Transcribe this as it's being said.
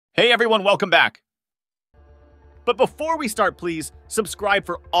Hey everyone, welcome back. But before we start, please subscribe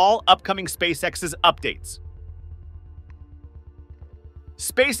for all upcoming SpaceX's updates.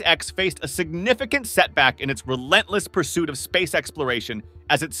 SpaceX faced a significant setback in its relentless pursuit of space exploration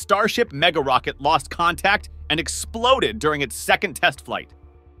as its Starship mega rocket lost contact and exploded during its second test flight.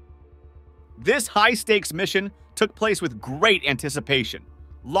 This high-stakes mission took place with great anticipation,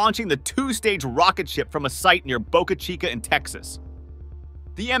 launching the two-stage rocket ship from a site near Boca Chica in Texas.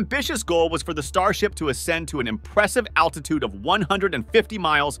 The ambitious goal was for the Starship to ascend to an impressive altitude of 150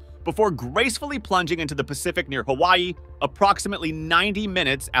 miles before gracefully plunging into the Pacific near Hawaii approximately 90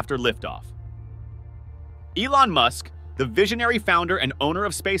 minutes after liftoff. Elon Musk, the visionary founder and owner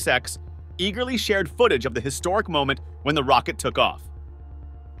of SpaceX, eagerly shared footage of the historic moment when the rocket took off.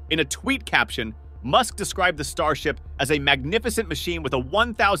 In a tweet caption, Musk described the Starship as a magnificent machine with a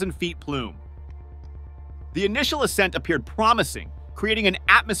 1,000 feet plume. The initial ascent appeared promising, creating an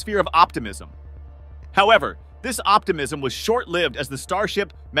atmosphere of optimism. However, this optimism was short-lived as the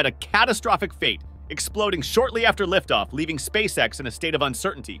Starship met a catastrophic fate, exploding shortly after liftoff, leaving SpaceX in a state of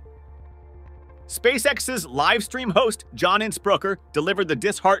uncertainty. SpaceX's live stream host, John Innsbrucker, delivered the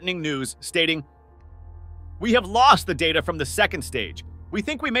disheartening news, stating, "We have lost the data from the second stage. We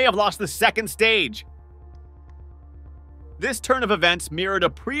think we may have lost the second stage." This turn of events mirrored a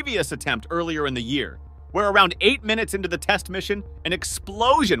previous attempt earlier in the year, where around 8 minutes into the test mission, an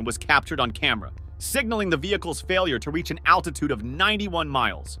explosion was captured on camera, signaling the vehicle's failure to reach an altitude of 91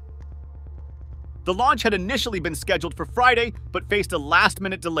 miles. The launch had initially been scheduled for Friday, but faced a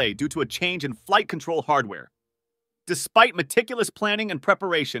last-minute delay due to a change in flight control hardware. Despite meticulous planning and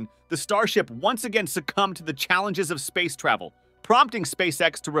preparation, the Starship once again succumbed to the challenges of space travel, prompting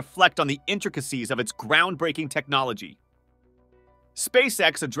SpaceX to reflect on the intricacies of its groundbreaking technology.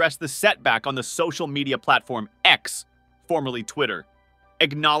 SpaceX addressed the setback on the social media platform X, formerly Twitter,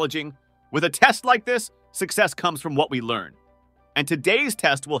 acknowledging, "With a test like this, success comes from what we learn. And today's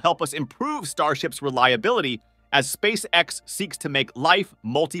test will help us improve Starship's reliability as SpaceX seeks to make life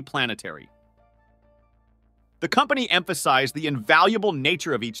multi-planetary." The company emphasized the invaluable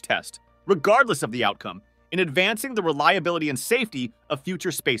nature of each test, regardless of the outcome, in advancing the reliability and safety of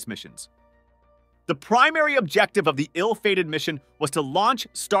future space missions. The primary objective of the ill-fated mission was to launch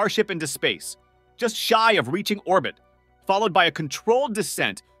Starship into space, just shy of reaching orbit, followed by a controlled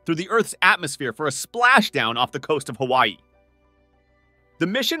descent through the Earth's atmosphere for a splashdown off the coast of Hawaii. The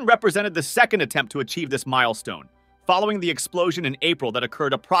mission represented the second attempt to achieve this milestone, following the explosion in April that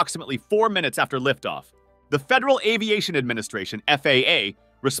occurred approximately 4 minutes after liftoff. The Federal Aviation Administration, FAA,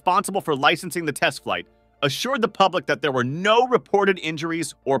 responsible for licensing the test flight, assured the public that there were no reported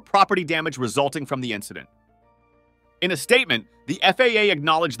injuries or property damage resulting from the incident. In a statement, the FAA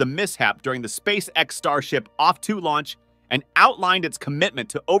acknowledged the mishap during the SpaceX Starship Off-2 launch and outlined its commitment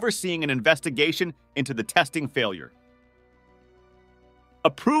to overseeing an investigation into the testing failure.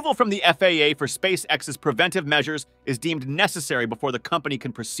 Approval from the FAA for SpaceX's preventive measures is deemed necessary before the company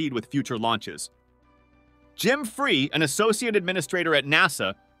can proceed with future launches. Jim Free, an associate administrator at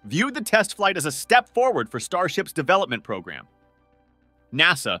NASA, viewed the test flight as a step forward for Starship's development program.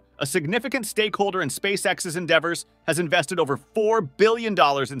 NASA, a significant stakeholder in SpaceX's endeavors, has invested over $4 billion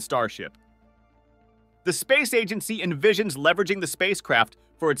in Starship. The space agency envisions leveraging the spacecraft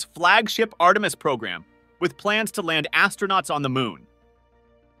for its flagship Artemis program, with plans to land astronauts on the moon.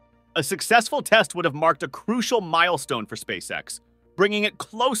 A successful test would have marked a crucial milestone for SpaceX, bringing it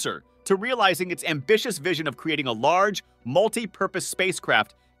closer to realizing its ambitious vision of creating a large, multi-purpose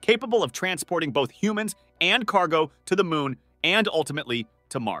spacecraft capable of transporting both humans and cargo to the moon and ultimately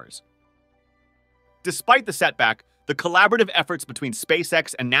to Mars. Despite the setback, the collaborative efforts between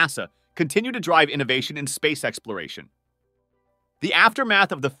SpaceX and NASA continue to drive innovation in space exploration. The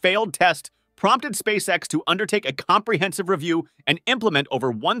aftermath of the failed test prompted SpaceX to undertake a comprehensive review and implement over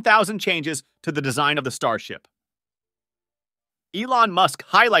 1,000 changes to the design of the Starship. Elon Musk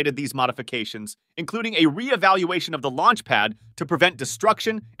highlighted these modifications, including a re-evaluation of the launch pad to prevent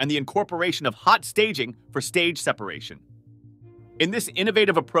destruction and the incorporation of hot staging for stage separation. In this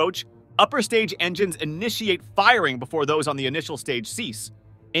innovative approach, upper stage engines initiate firing before those on the initial stage cease,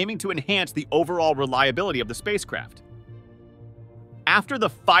 aiming to enhance the overall reliability of the spacecraft. After the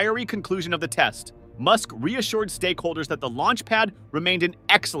fiery conclusion of the test, Musk reassured stakeholders that the launch pad remained in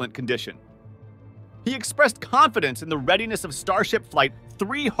excellent condition. He expressed confidence in the readiness of Starship Flight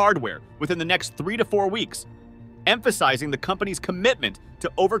 3 hardware within the next 3 to 4 weeks, emphasizing the company's commitment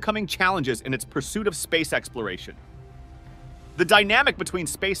to overcoming challenges in its pursuit of space exploration. The dynamic between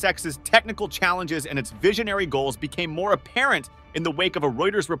SpaceX's technical challenges and its visionary goals became more apparent in the wake of a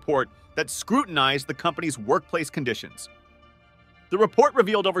Reuters report that scrutinized the company's workplace conditions. The report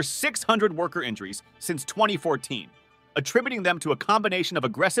revealed over 600 worker injuries since 2014, attributing them to a combination of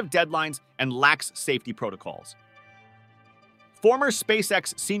aggressive deadlines and lax safety protocols. Former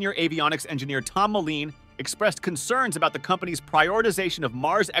SpaceX senior avionics engineer Tom Moline expressed concerns about the company's prioritization of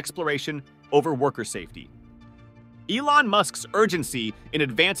Mars exploration over worker safety. Elon Musk's urgency in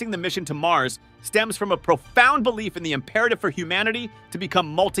advancing the mission to Mars stems from a profound belief in the imperative for humanity to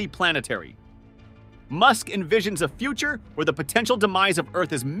become multi-planetary. Musk envisions a future where the potential demise of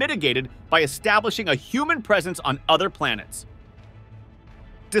Earth is mitigated by establishing a human presence on other planets.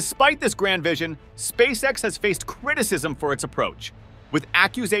 Despite this grand vision, SpaceX has faced criticism for its approach, with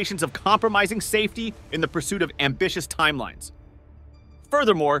accusations of compromising safety in the pursuit of ambitious timelines.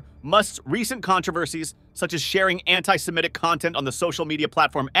 Furthermore, Musk's recent controversies, such as sharing anti-Semitic content on the social media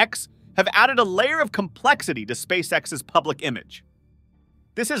platform X, have added a layer of complexity to SpaceX's public image.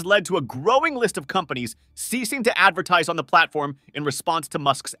 This has led to a growing list of companies ceasing to advertise on the platform in response to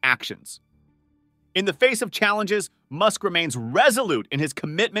Musk's actions. In the face of challenges, Musk remains resolute in his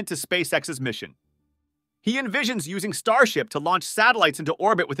commitment to SpaceX's mission. He envisions using Starship to launch satellites into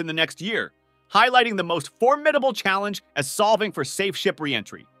orbit within the next year, highlighting the most formidable challenge as solving for safe ship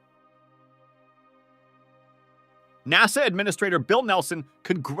reentry. NASA Administrator Bill Nelson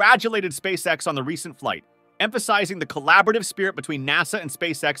congratulated SpaceX on the recent flight, emphasizing the collaborative spirit between NASA and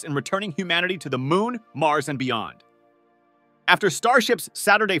SpaceX in returning humanity to the Moon, Mars, and beyond. After Starship's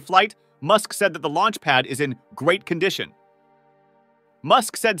Saturday flight, Musk said that the launch pad is in great condition.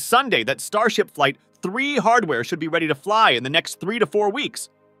 Musk said Sunday that Starship Flight 3 hardware should be ready to fly in the next 3 to 4 weeks.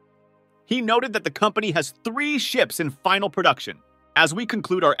 He noted that the company has 3 ships in final production. As we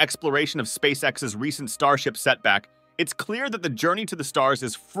conclude our exploration of SpaceX's recent Starship setback, it's clear that the journey to the stars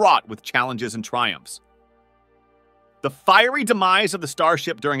is fraught with challenges and triumphs. The fiery demise of the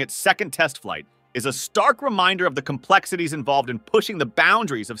Starship during its second test flight is a stark reminder of the complexities involved in pushing the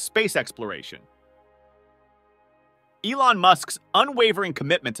boundaries of space exploration. Elon Musk's unwavering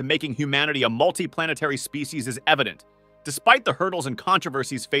commitment to making humanity a multi-planetary species is evident, despite the hurdles and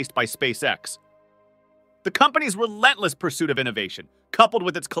controversies faced by SpaceX. The company's relentless pursuit of innovation, coupled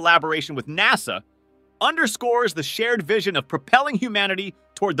with its collaboration with NASA, underscores the shared vision of propelling humanity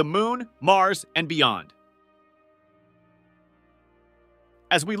toward the Moon, Mars, and beyond.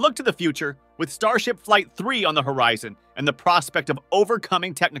 As we look to the future, with Starship Flight 3 on the horizon and the prospect of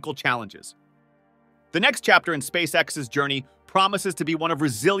overcoming technical challenges, the next chapter in SpaceX's journey promises to be one of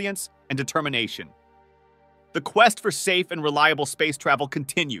resilience and determination. The quest for safe and reliable space travel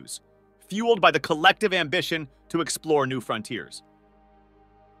continues, fueled by the collective ambition to explore new frontiers.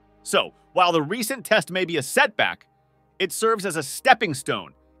 So, while the recent test may be a setback, it serves as a stepping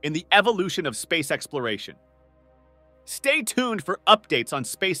stone in the evolution of space exploration. Stay tuned for updates on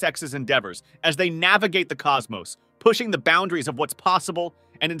SpaceX's endeavors as they navigate the cosmos, pushing the boundaries of what's possible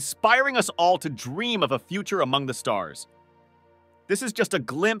and inspiring us all to dream of a future among the stars. This is just a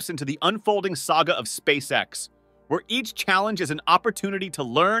glimpse into the unfolding saga of SpaceX, where each challenge is an opportunity to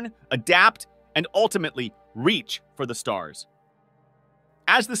learn, adapt, and ultimately reach for the stars.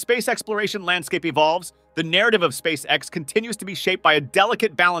 As the space exploration landscape evolves, the narrative of SpaceX continues to be shaped by a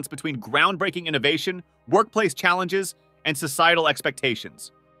delicate balance between groundbreaking innovation, workplace challenges, and societal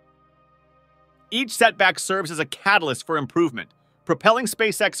expectations. Each setback serves as a catalyst for improvement, propelling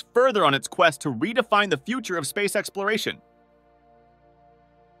SpaceX further on its quest to redefine the future of space exploration.